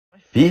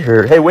Feet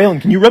hurt. Hey, Waylon,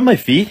 can you rub my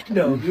feet?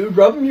 No, dude,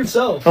 rub them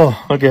yourself.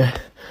 Oh, okay.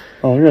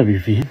 I'll rub your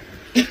feet.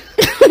 You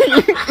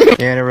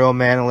ain't a real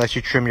man unless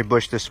you trim your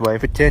bush this way.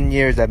 For 10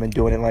 years, I've been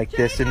doing it like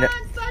this. And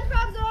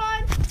SpongeBob's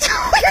on.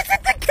 Is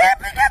it the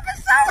camping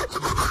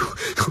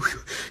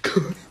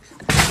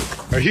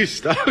episode? Are you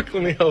stuck? Let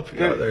me help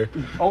you out there.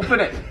 Open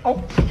it.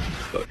 Oh.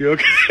 You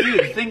okay? Dude,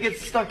 the thing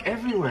gets stuck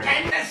everywhere.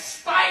 Can the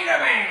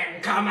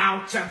Spider-Man come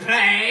out to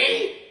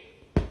play?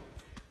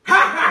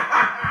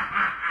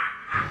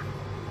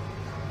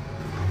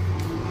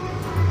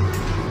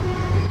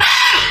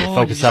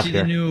 Focus up Did you see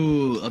here. the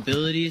new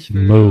abilities for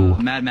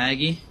Mad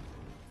Maggie?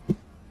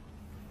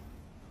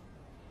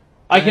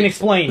 I can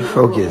explain.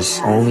 Focus.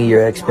 Only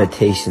your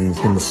expectations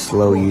can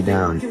slow you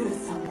down.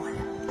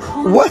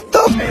 What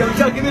the? Hey,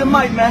 yo, give me the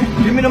mic, man.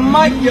 Give me the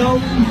mic, yo.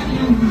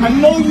 I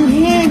know you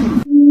hear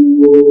me.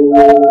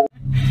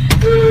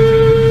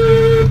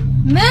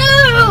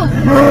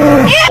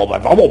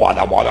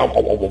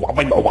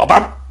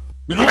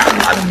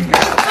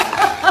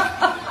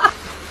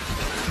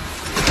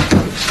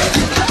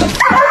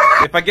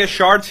 If I get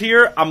shards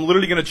here, I'm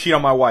literally gonna cheat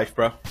on my wife,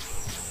 bro.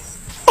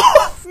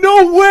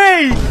 No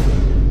way!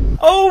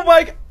 Oh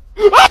my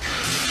god!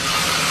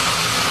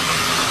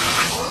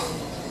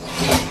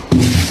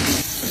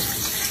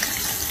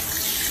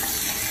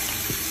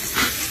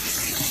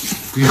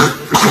 You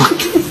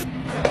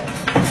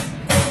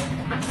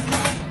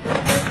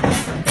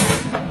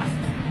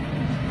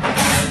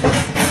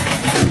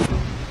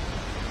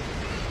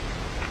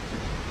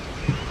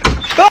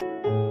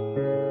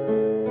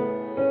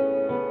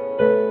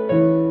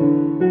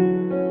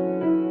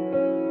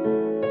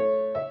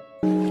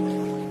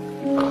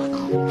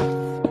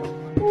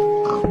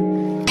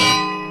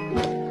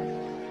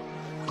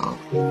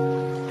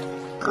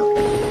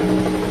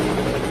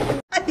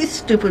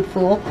stupid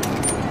fool.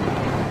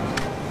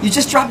 You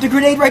just dropped a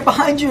grenade right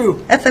behind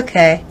you. That's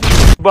okay.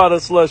 About a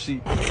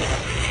slushy.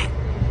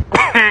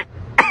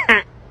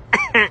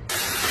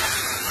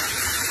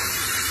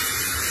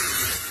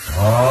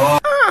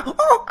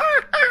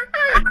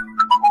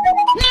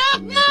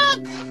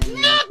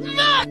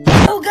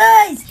 Oh,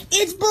 guys,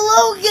 it's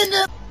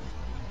Belogan.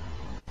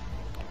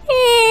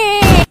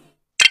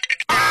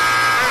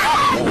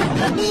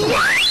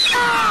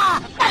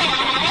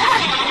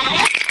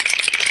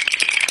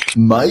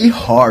 My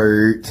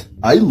heart.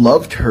 I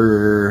loved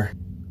her.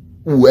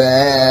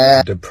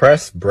 Wah.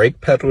 Depress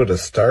brake pedal to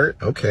start?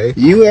 Okay.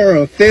 You are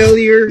a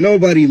failure.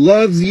 Nobody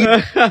loves you.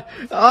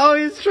 Oh,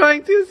 he's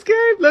trying to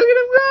escape. Look at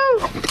him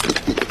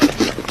go.